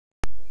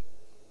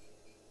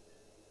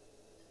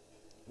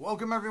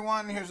Welcome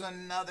everyone. Here's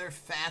another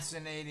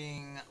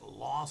fascinating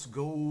Lost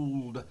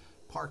Gold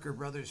Parker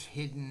Brothers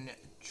hidden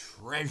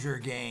treasure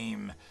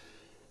game.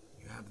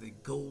 You have the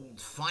gold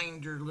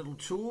finder little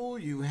tool.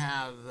 You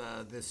have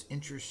this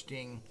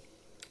interesting,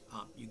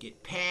 you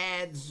get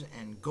pads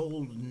and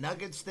gold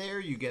nuggets there.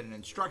 You get an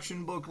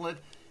instruction booklet.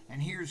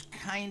 And here's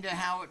kind of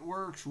how it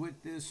works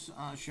with this,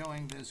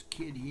 showing this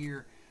kid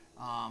here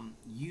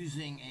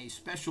using a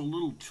special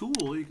little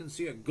tool. You can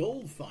see a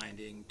gold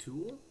finding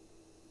tool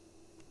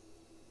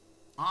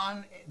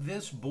on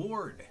this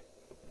board.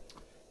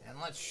 And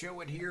let's show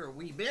it here a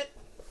wee bit.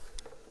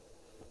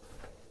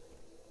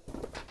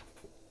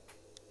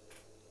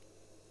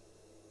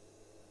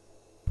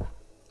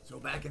 So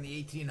back in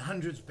the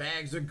 1800s,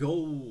 bags of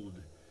gold.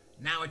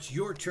 Now it's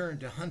your turn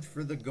to hunt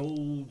for the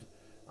gold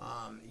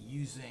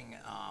using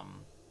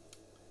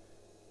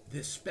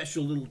this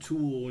special little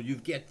tool. You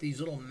get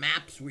these little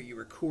maps where you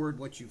record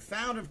what you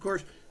found. Of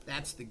course,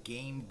 that's the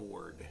game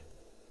board.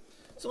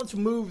 So let's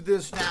move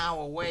this now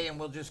away and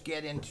we'll just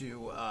get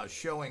into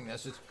showing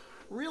this. It's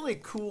really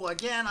cool.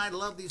 Again, I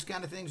love these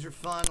kind of things. Are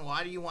fun.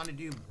 Why do you want to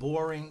do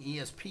boring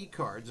ESP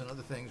cards and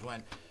other things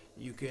when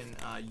you can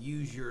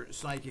use your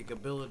psychic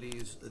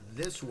abilities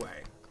this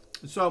way?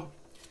 So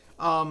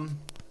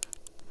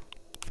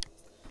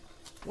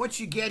what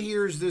you get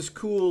here is this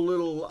cool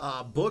little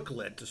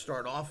booklet to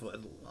start off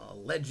with,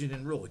 legend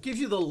and rule. It gives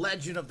you the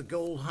legend of the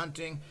gold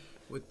hunting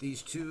with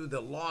these two,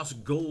 the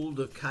lost gold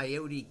of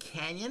Coyote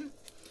Canyon.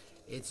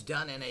 It's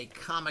done in a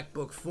comic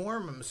book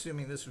form. I'm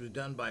assuming this was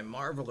done by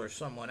Marvel or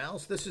someone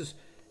else. This is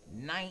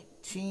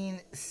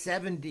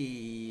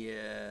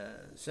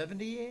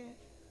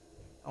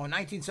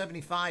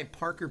 1975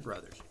 Parker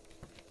Brothers.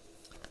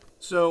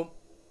 So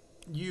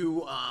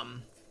you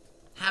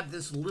have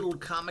this little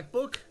comic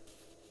book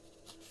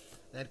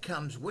that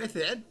comes with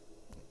it,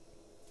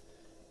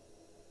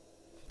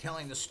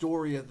 telling the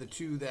story of the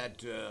two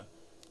that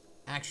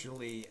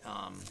actually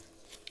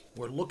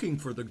were looking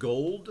for the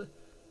gold.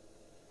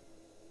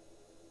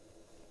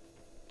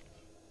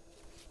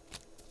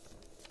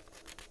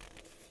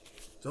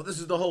 So this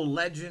is the whole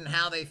legend,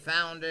 how they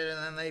found it, and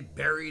then they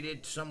buried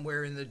it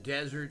somewhere in the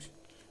desert.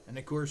 And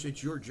of course,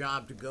 it's your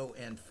job to go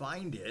and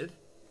find it.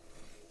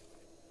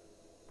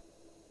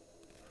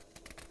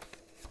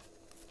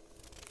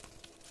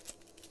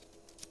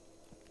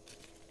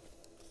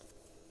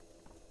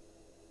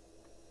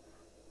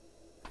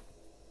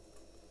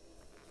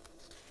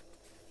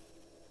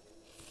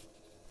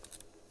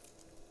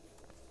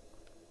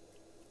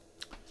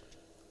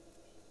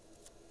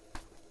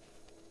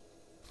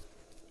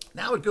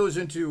 Now it goes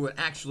into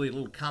actually a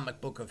little comic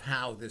book of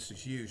how this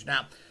is used.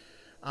 Now,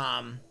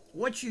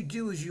 what you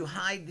do is you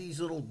hide these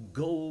little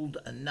gold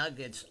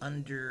nuggets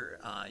under,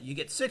 you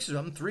get 6 of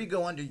them. 3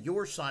 go under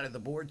your side of the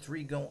board,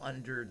 3 go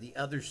under the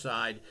other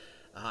side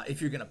if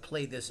you're going to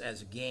play this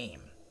as a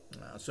game.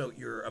 So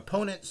your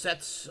opponent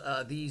sets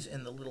these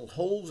in the little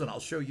holes, and I'll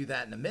show you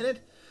that in a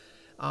minute.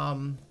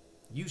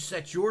 You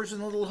set yours in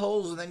the little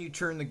holes, and then you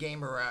turn the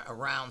game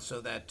around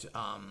so that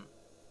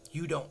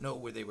you don't know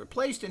where they were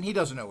placed, and he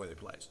doesn't know where they're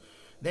placed.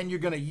 Then you're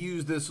going to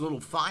use this little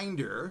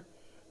finder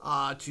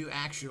to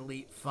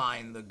actually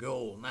find the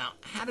gold. Now,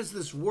 how does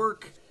this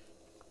work?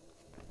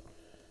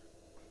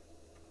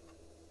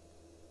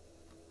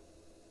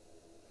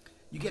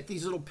 You get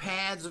these little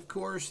pads, of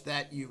course,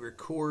 that you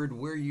record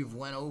where you've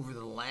went over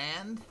the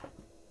land.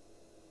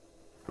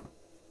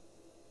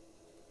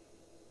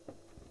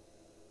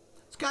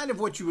 It's kind of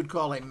what you would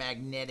call a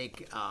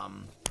magnetic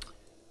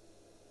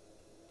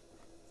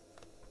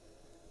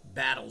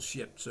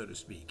battleship, so to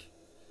speak.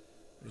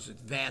 There's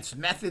advanced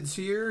methods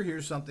here.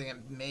 Here's something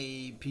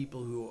that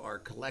people who are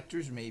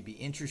collectors may be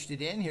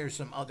interested in. Here's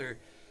some other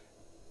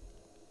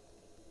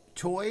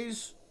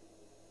toys.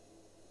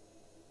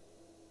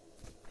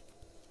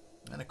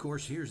 And of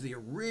course, here's the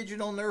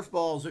original Nerf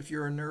balls if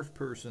you're a Nerf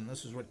person.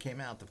 This is what came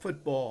out. The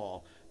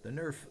football, the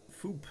Nerf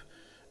Foop,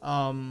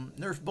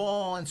 Nerf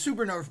ball, and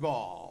Super Nerf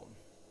ball.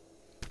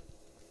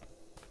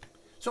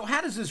 So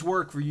how does this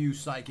work for you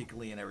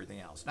psychically and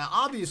everything else? Now,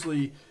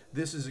 obviously,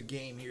 this is a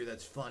game here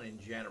that's fun in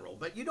general,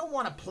 but you don't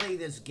want to play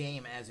this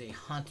game as a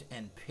hunt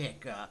and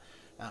pick.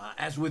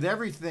 As with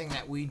everything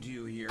that we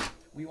do here,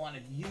 we want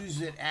to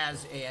use it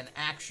as an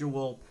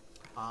actual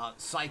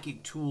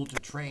psychic tool to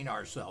train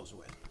ourselves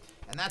with.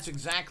 And that's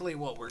exactly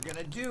what we're going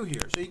to do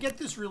here. So you get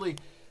this really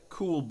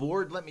cool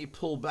board. Let me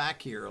pull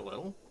back here a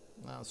little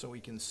so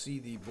we can see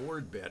the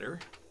board better.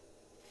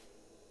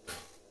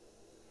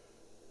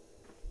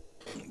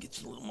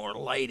 Gets a little more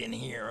light in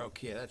here.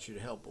 Okay, that should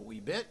help a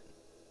wee bit.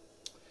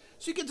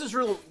 So you get this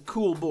real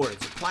cool board.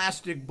 It's a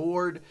plastic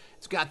board.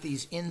 It's got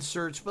these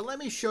inserts. But let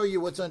me show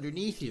you what's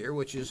underneath here,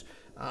 which is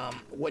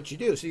what you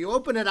do. So you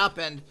open it up,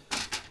 and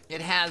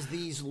it has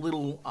these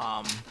little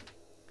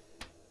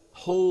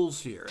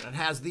holes here. And it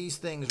has these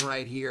things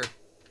right here,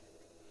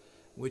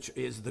 which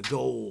is the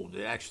gold.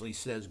 It actually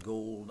says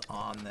gold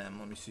on them.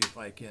 Let me see if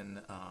I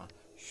can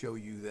show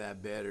you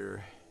that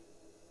better.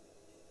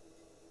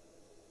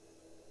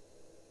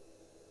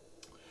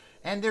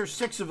 And there's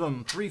 6 of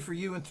them, 3 for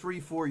you and 3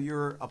 for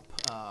your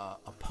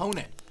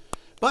opponent.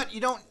 But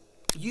you don't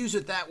use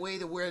it that way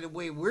the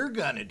way we're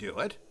going to do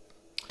it.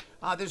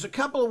 There's a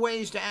couple of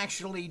ways to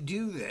actually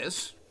do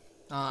this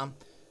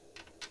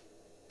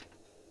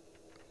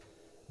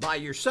by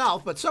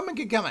yourself, but someone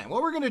can come in.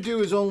 What we're going to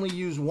do is only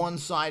use one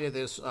side of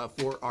this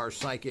for our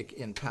psychic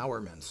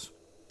empowerments.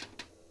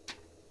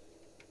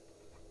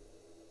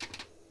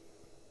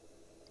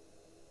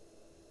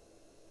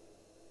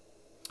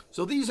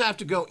 So these have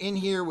to go in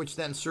here, which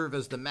then serve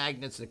as the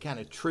magnets that kind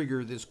of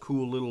trigger this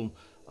cool little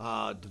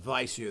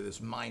device here, this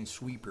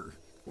Minesweeper.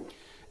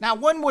 Now,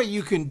 one way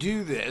you can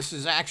do this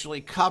is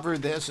actually cover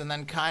this and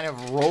then kind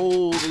of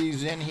roll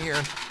these in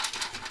here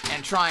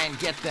and try and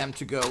get them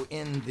to go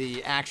in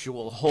the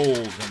actual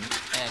holes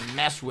and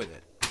mess with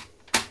it,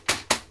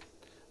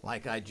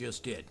 like I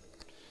just did.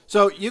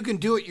 So you can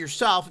do it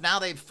yourself. Now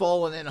they've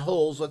fallen in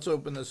holes. Let's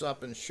open this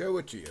up and show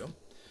it to you.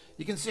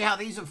 You can see how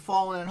these have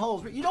fallen in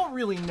holes, but you don't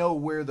really know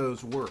where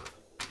those were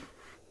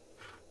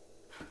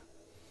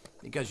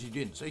because you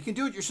didn't. So you can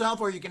do it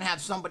yourself, or you can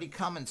have somebody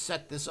come and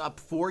set this up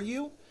for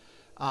you.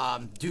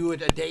 Do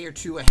it a day or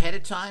two ahead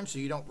of time so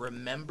you don't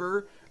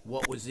remember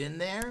what was in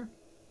there.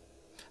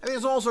 I mean,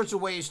 there's all sorts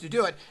of ways to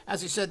do it.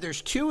 As I said,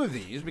 there's 2 of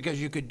these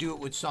because you could do it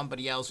with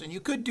somebody else, and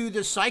you could do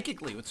this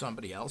psychically with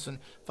somebody else and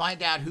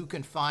find out who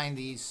can find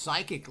these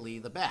psychically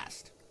the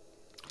best.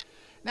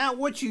 Now,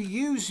 what you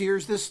use here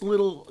is this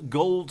little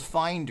gold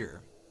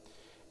finder.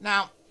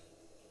 Now,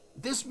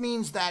 this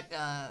means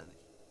that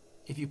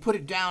if you put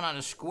it down on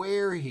a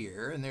square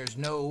here and there's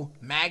no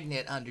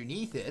magnet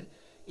underneath it,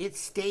 it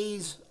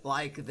stays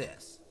like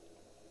this.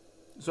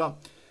 So,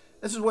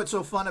 this is what's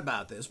so fun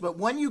about this. But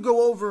when you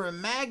go over a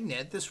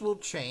magnet, this will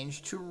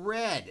change to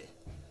red.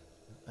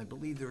 I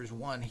believe there's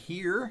one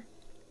here.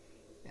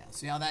 Yeah,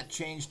 see how that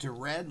changed to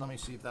red? Let me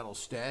see if that'll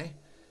stay.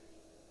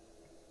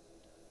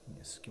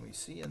 Yes, can we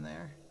see in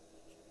there?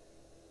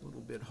 A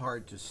little bit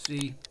hard to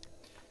see.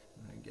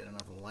 I'm going to get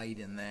enough light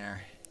in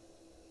there.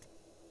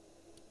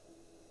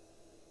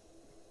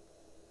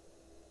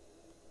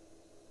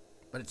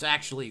 But it's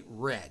actually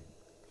red.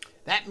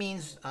 That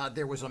means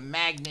there was a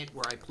magnet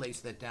where I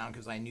placed that down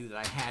because I knew that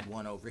I had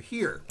one over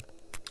here.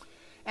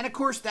 And of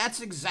course, that's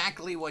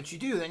exactly what you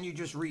do. Then you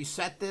just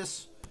reset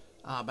this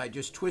by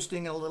just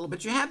twisting it a little.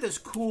 But you have this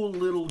cool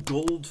little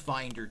gold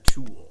finder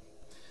tool.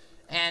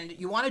 And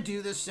you want to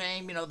do the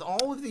same, you know,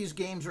 all of these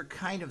games are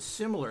kind of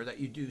similar that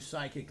you do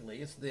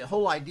psychically. It's the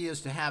whole idea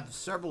is to have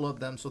several of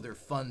them so they're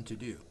fun to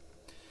do.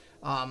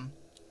 And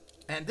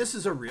this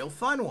is a real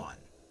fun one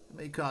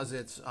because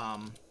it's,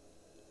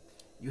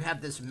 you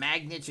have this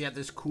magnet, you have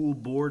this cool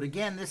board.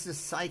 Again, this is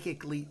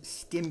psychically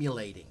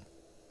stimulating.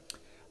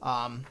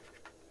 I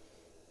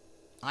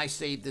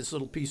saved this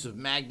little piece of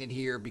magnet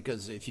here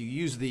because if you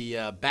use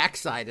the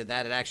backside of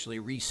that, it actually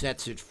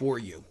resets it for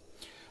you.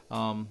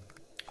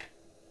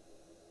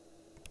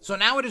 So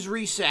now it is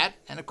reset,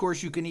 and of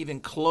course you can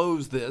even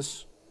close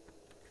this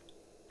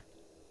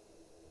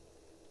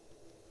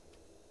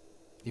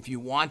if you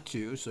want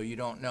to, so you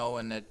don't know,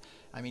 and that,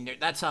 I mean,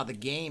 that's how the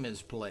game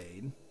is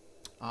played.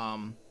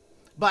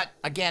 But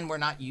again, we're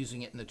not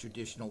using it in the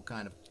traditional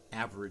kind of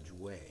average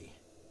way.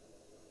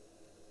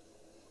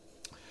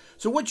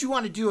 So what you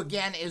want to do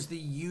again is the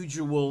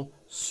usual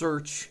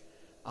search,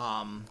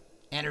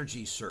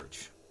 energy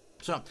search.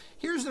 So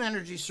here's an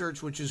energy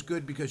search, which is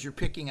good because you're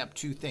picking up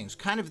 2 things.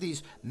 Kind of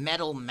these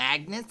metal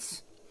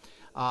magnets.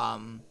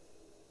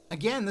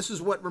 Again, this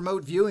is what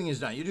remote viewing is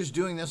done. You're just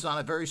doing this on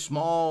a very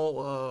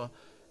small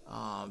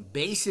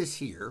basis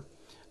here.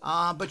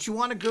 But you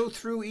want to go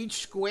through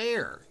each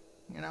square.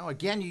 You know,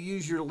 again, you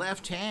use your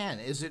left hand.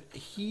 Is it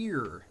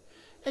here?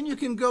 And you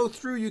can go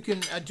through. You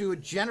can do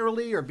it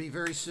generally or be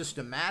very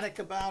systematic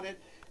about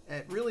it.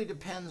 It really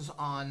depends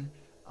on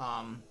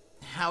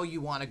how you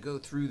want to go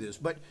through this,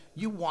 but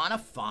you want to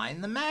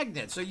find the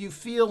magnet. So you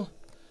feel,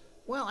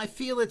 well, I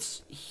feel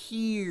it's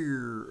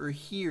here or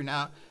here.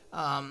 Now,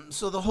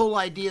 so the whole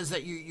idea is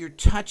that you're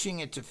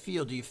touching it to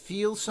feel. Do you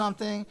feel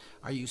something?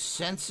 Are you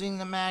sensing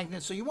the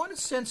magnet? So you want to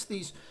sense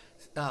these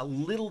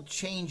little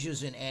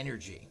changes in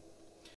energy.